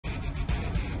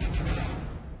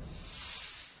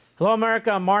Hello, America.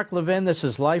 I'm Mark Levin. This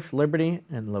is Life, Liberty,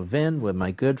 and Levin with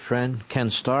my good friend Ken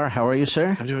Starr. How are you,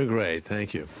 sir? I'm doing great.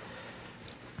 Thank you.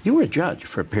 You were a judge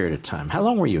for a period of time. How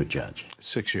long were you a judge?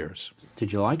 6 years.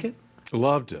 Did you like it?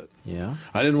 Loved it. Yeah?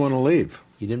 I didn't want to leave.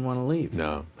 You didn't want to leave?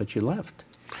 No. But you left.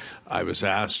 I was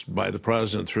asked by the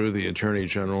president through the Attorney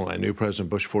General. I knew President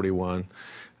Bush 41,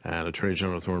 and Attorney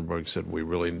General Thornburg said, we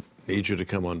really need you to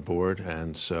come on board.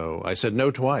 And so I said no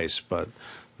twice, but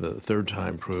the third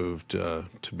time proved to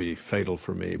be fatal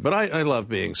for me. But I love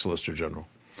being Solicitor General,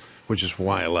 which is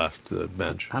why I left the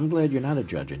bench. I'm glad you're not a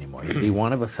judge anymore. You'd be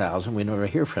one of 1,000. We never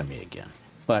hear from you again.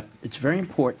 But it's very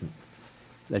important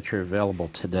that you're available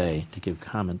today to give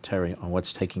commentary on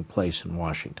what's taking place in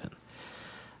Washington.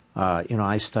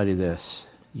 I study this.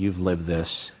 You've lived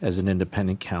this as an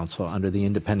independent counsel under the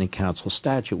independent counsel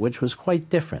statute, which was quite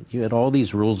different. You had all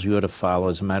these rules you had to follow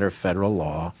as a matter of federal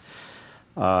law.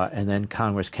 And then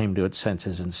Congress came to its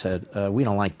senses and said, we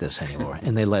don't like this anymore,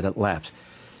 and they let it lapse.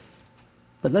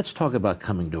 But let's talk about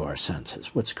coming to our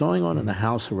senses. What's going on in the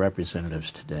House of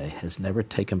Representatives today has never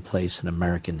taken place in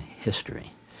American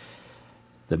history.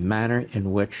 The manner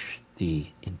in which the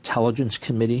Intelligence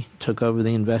Committee took over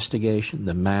the investigation,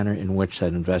 the manner in which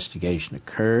that investigation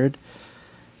occurred,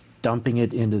 dumping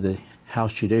it into the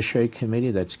House Judiciary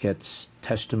Committee that gets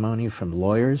testimony from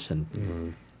lawyers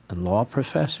and law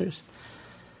professors.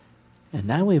 And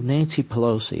now we have Nancy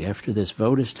Pelosi, after this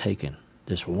vote is taken,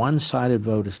 this one-sided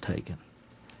vote is taken,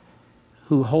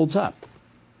 who holds up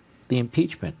the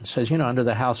impeachment and says, under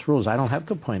the House rules, I don't have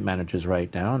to appoint managers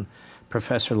right now. And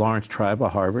Professor Lawrence Tribe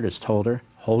of Harvard has told her,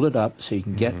 hold it up so you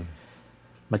can get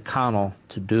McConnell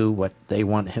to do what they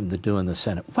want him to do in the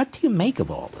Senate. What do you make of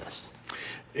all this?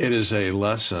 It is a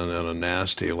lesson, and a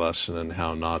nasty lesson, in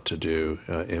how not to do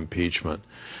impeachment.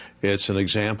 It's an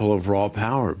example of raw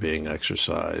power being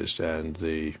exercised, and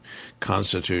the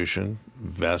Constitution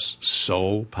vests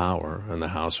sole power in the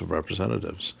House of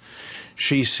Representatives.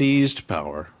 She seized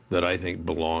power that I think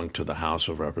belonged to the House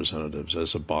of Representatives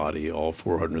as a body, all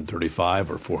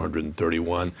 435 or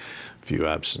 431, few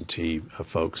absentee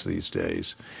folks these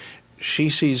days. She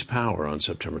seized power on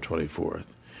September 24th.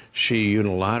 She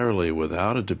unilaterally,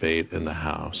 without a debate in the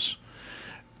House,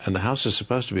 and the House is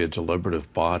supposed to be a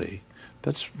deliberative body.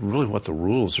 That's really what the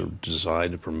rules are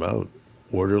designed to promote: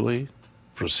 orderly,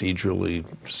 procedurally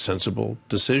sensible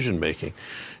decision-making.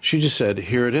 She just said,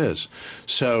 here it is.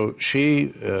 So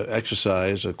she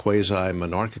exercised a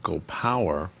quasi-monarchical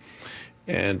power,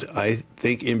 and I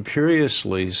think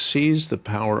imperiously seized the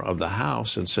power of the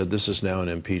House and said, this is now an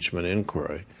impeachment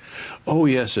inquiry. Oh,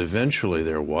 yes, eventually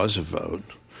there was a vote,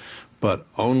 but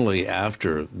only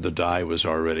after the die was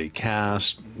already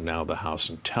cast. Now the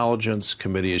House Intelligence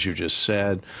Committee, as you just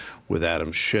said, with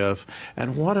Adam Schiff.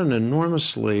 And what an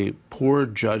enormously poor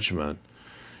judgment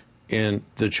in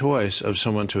the choice of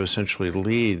someone to essentially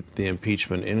lead the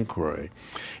impeachment inquiry.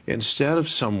 Instead of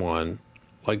someone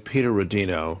like Peter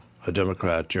Rodino, a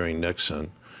Democrat during Nixon,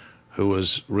 who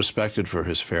was respected for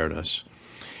his fairness,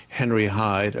 Henry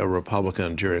Hyde, a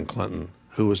Republican during Clinton,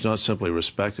 who was not simply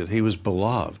respected, he was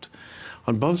beloved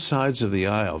on both sides of the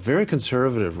aisle. Very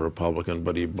conservative Republican,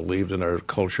 but he believed in our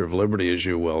culture of liberty, as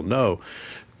you well know.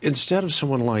 Instead of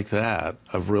someone like that,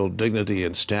 of real dignity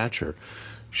and stature,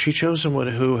 she chose someone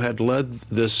who had led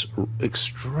this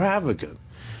extravagant,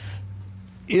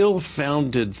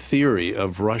 ill-founded theory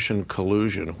of Russian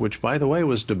collusion, which, by the way,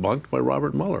 was debunked by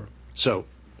Robert Mueller. So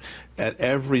at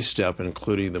every step,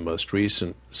 including the most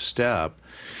recent step,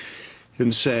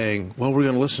 in saying, well, we're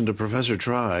going to listen to Professor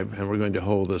Tribe and we're going to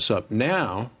hold this up.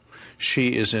 Now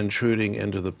she is intruding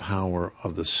into the power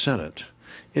of the Senate.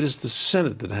 It is the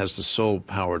Senate that has the sole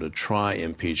power to try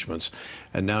impeachments,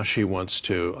 and now she wants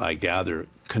to, I gather,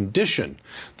 condition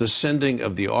the sending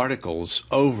of the articles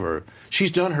over.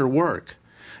 She's done her work.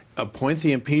 Appoint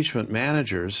the impeachment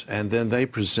managers, and then they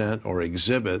present or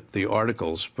exhibit the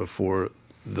articles before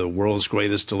the world's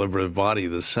greatest deliberative body,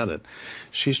 the Senate.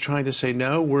 She's trying to say,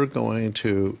 no, we're going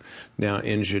to now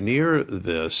engineer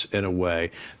this in a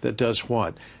way that does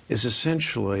what? Is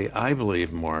essentially, I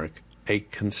believe, Mark, a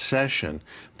concession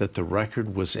that the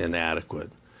record was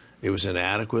inadequate. It was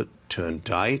inadequate to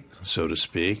indict, so to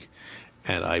speak,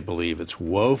 and I believe it's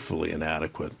woefully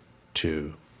inadequate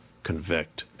to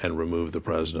convict and remove the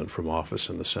president from office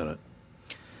in the Senate.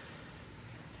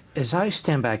 As I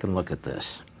stand back and look at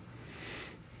this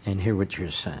and hear what you're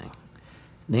saying,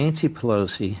 Nancy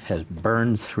Pelosi has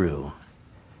burned through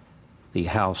the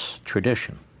House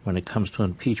tradition when it comes to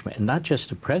impeachment, and not just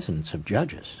the presidents, of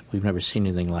judges. We've never seen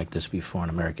anything like this before in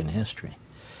American history.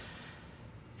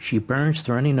 She burns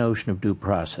through any notion of due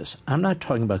process. I'm not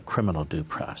talking about criminal due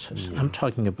process. I'm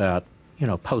talking about,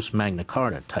 post-Magna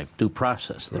Carta type due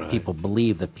process, that Right. people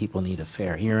believe that people need a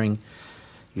fair hearing.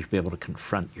 You should be able to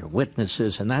confront your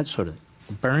witnesses, and that sort of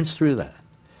burns through that.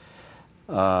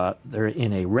 They're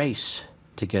in a race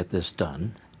to get this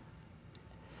done.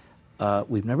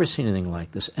 We've never seen anything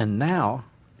like this. And now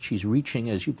she's reaching,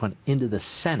 as you point, into the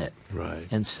Senate Right.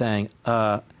 and saying,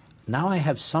 now I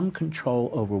have some control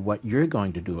over what you're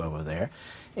going to do over there.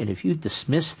 And if you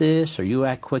dismiss this or you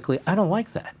act quickly, I don't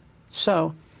like that.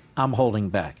 So I'm holding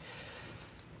back.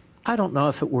 I don't know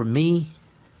if it were me.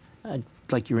 I'd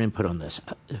like your input on this.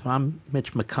 If I'm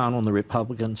Mitch McConnell and the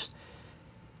Republicans,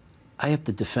 I have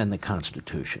to defend the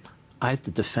Constitution. I have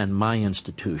to defend my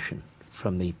institution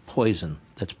from the poison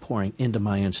that's pouring into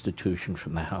my institution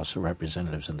from the House of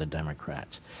Representatives and the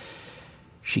Democrats.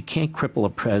 She can't cripple a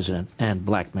president and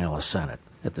blackmail a Senate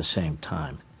at the same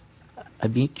time.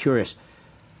 I'd be curious.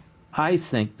 I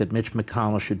think that Mitch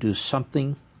McConnell should do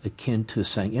something akin to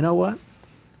saying, you know what?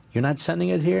 You're not sending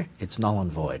it here, it's null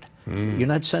and void. You're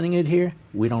not sending it here,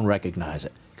 we don't recognize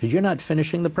it. Because you're not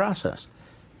finishing the process.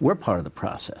 We're part of the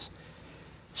process.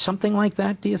 Something like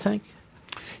that, do you think?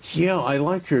 Yeah, I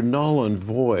like your null and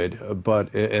void,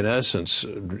 but in essence,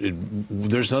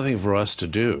 there's nothing for us to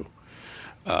do.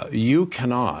 You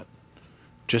cannot,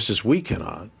 just as we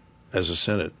cannot, as a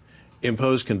Senate,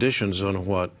 impose conditions on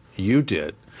what you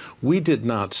did. We did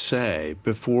not say,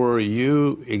 before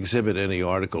you exhibit any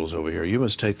articles over here, you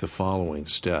must take the following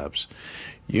steps.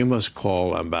 You must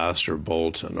call Ambassador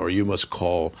Bolton, or you must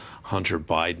call Hunter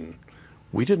Biden.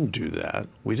 We didn't do that.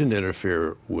 We didn't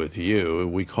interfere with you.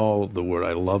 We call the word,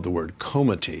 I love the word,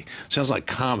 comity. Sounds like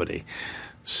comedy.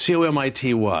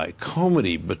 C-O-M-I-T-Y,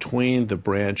 comity between the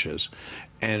branches.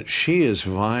 And she is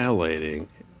violating,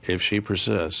 if she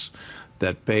persists,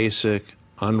 that basic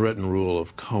unwritten rule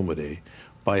of comity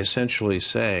by essentially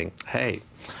saying, hey,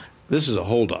 this is a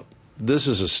holdup. This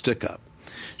is a stick-up.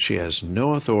 She has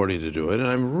no authority to do it, and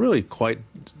I'm really quite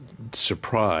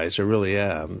surprised, I really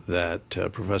am, that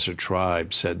Professor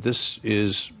Tribe said this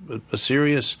is a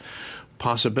serious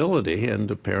possibility,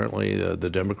 and apparently the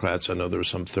Democrats, I know there were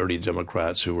some 30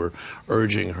 Democrats who were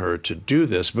urging her to do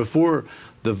this before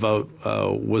the vote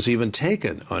was even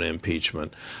taken on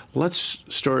impeachment. Let's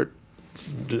start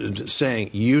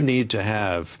saying you need to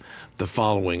have the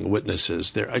following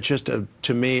witnesses. There,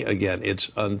 to me, again,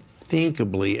 it's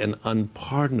unthinkably and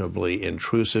unpardonably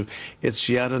intrusive. It's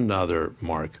yet another,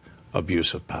 Mark,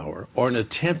 abuse of power, or an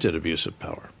attempted abuse of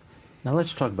power. Now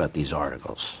let's talk about these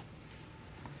articles.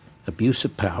 Abuse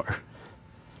of power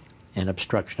and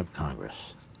obstruction of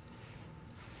Congress.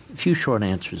 A few short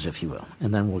answers, if you will,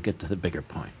 and then we'll get to the bigger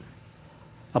point.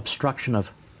 Obstruction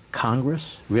of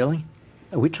Congress? Really?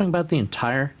 Are we talking about the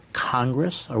entire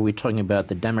Congress? Or are we talking about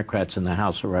the Democrats in the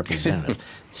House of Representatives?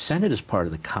 Senate is part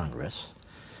of the Congress.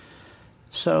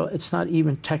 So it's not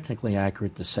even technically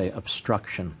accurate to say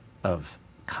obstruction of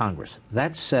Congress.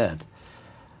 That said,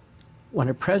 when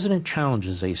a president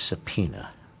challenges a subpoena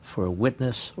for a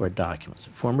witness or documents, a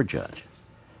former judge,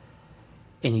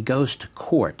 and he goes to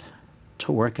court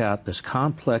to work out this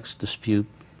complex dispute,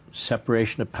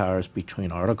 separation of powers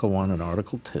between Article 1 and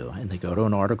Article 2, and they go to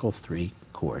an Article 3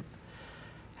 court,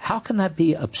 how can that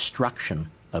be obstruction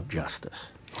of justice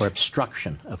or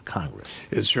obstruction of Congress?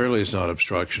 It certainly is not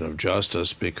obstruction of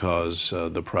justice, because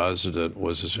the president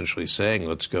was essentially saying,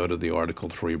 let's go to the Article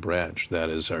 3 branch. That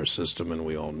is our system, and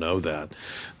we all know that.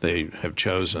 They have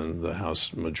chosen, the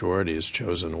House majority has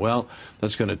chosen, well,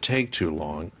 that's going to take too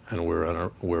long, and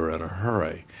we're in a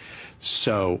hurry.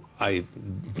 So I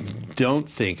don't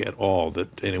think at all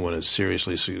that anyone is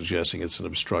seriously suggesting it's an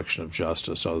obstruction of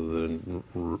justice other than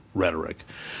rhetoric.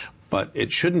 But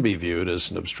it shouldn't be viewed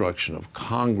as an obstruction of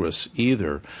Congress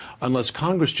either, unless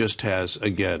Congress just has,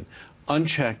 again,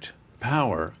 unchecked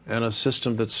power and a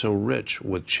system that's so rich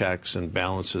with checks and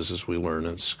balances as we learn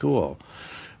in school.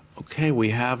 Okay,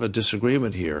 we have a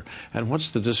disagreement here. And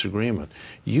what's the disagreement?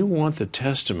 You want the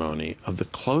testimony of the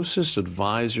closest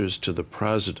advisors to the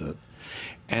president.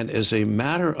 And as a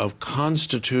matter of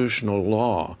constitutional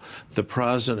law, the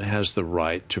president has the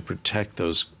right to protect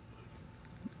those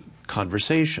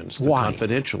conversations, the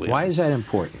confidentiality. Why is that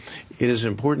important? It is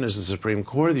important, as the Supreme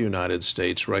Court of the United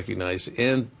States recognized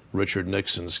in Richard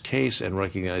Nixon's case and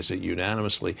recognized it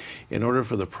unanimously, in order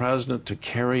for the president to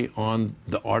carry on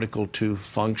the Article 2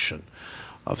 function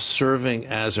of serving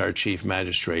as our chief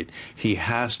magistrate, he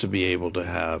has to be able to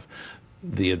have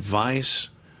the advice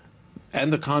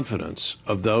and the confidence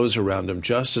of those around him,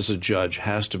 just as a judge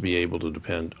has to be able to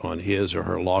depend on his or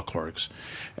her law clerks.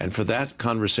 And for that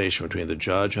conversation between the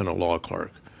judge and a law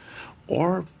clerk,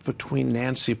 or between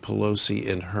Nancy Pelosi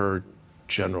and her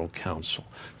general counsel.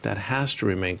 That has to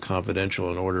remain confidential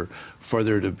in order for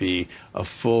there to be a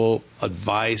full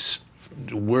advice.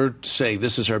 We're saying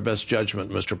this is our best judgment,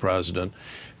 Mr. President.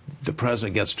 The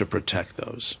president gets to protect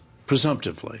those,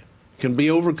 presumptively. Can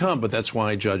be overcome, but that's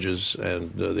why judges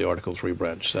and the Article 3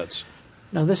 branch sets.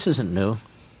 Now, this isn't new.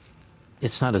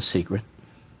 It's not a secret.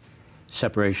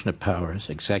 Separation of powers,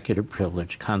 executive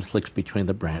privilege, conflicts between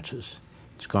the branches.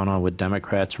 It's gone on with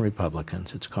Democrats and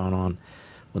Republicans. It's gone on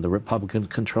when the Republicans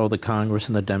control the Congress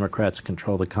and the Democrats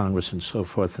control the Congress, and so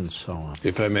forth and so on.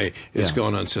 If I may, it's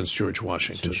gone on since George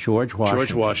Washington. Since George Washington.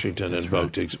 George Washington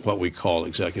invoked what we call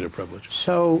executive privilege.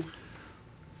 So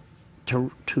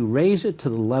to raise it to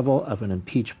the level of an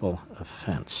impeachable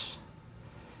offense,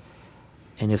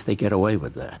 and if they get away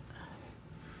with that,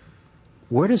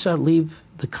 where does that leave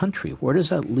the country? Where does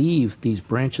that leave these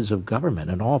branches of government,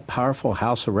 an all-powerful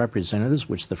House of Representatives,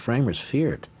 which the framers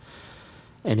feared,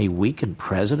 and a weakened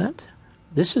president?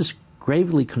 This is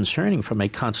gravely concerning from a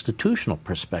constitutional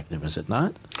perspective, is it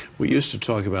not? We used to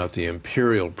talk about the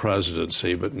imperial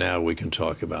presidency, but now we can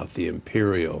talk about the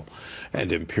imperial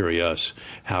and imperious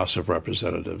House of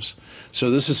Representatives.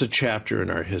 So this is a chapter in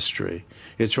our history.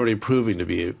 It's already proving to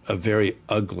be a very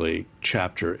ugly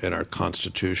chapter in our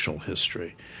constitutional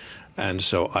history. And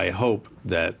so I hope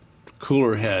that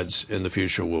cooler heads in the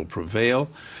future will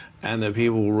prevail and that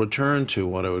people will return to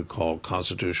what I would call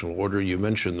constitutional order. You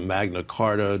mentioned the Magna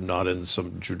Carta, not in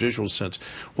some judicial sense.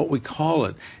 What we call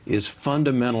it is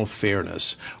fundamental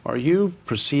fairness. Are you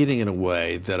proceeding in a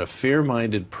way that a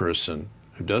fair-minded person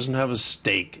who doesn't have a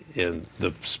stake in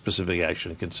the specific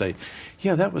action can say,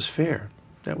 yeah, that was fair.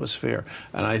 That was fair.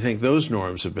 And I think those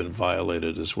norms have been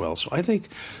violated as well. So I think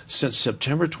since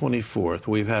September 24th,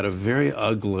 we've had a very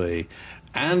ugly,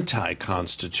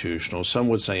 anti-constitutional, some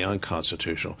would say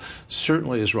unconstitutional,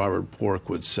 certainly, as Robert Bork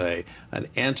would say, an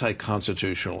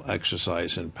anti-constitutional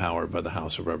exercise in power by the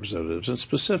House of Representatives, and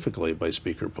specifically by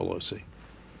Speaker Pelosi.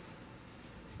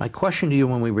 My question to you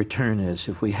when we return is,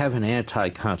 if we have an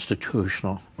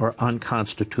anti-constitutional or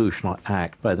unconstitutional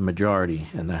act by the majority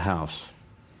in the House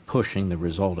pushing the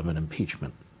result of an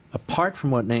impeachment, apart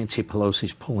from what Nancy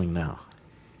Pelosi's pulling now,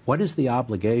 what is the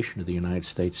obligation of the United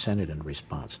States Senate in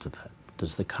response to that?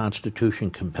 Does the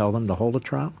Constitution compel them to hold a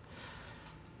trial?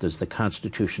 Does the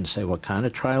Constitution say what kind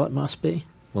of trial it must be?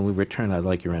 When we return, I'd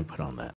like your input on that.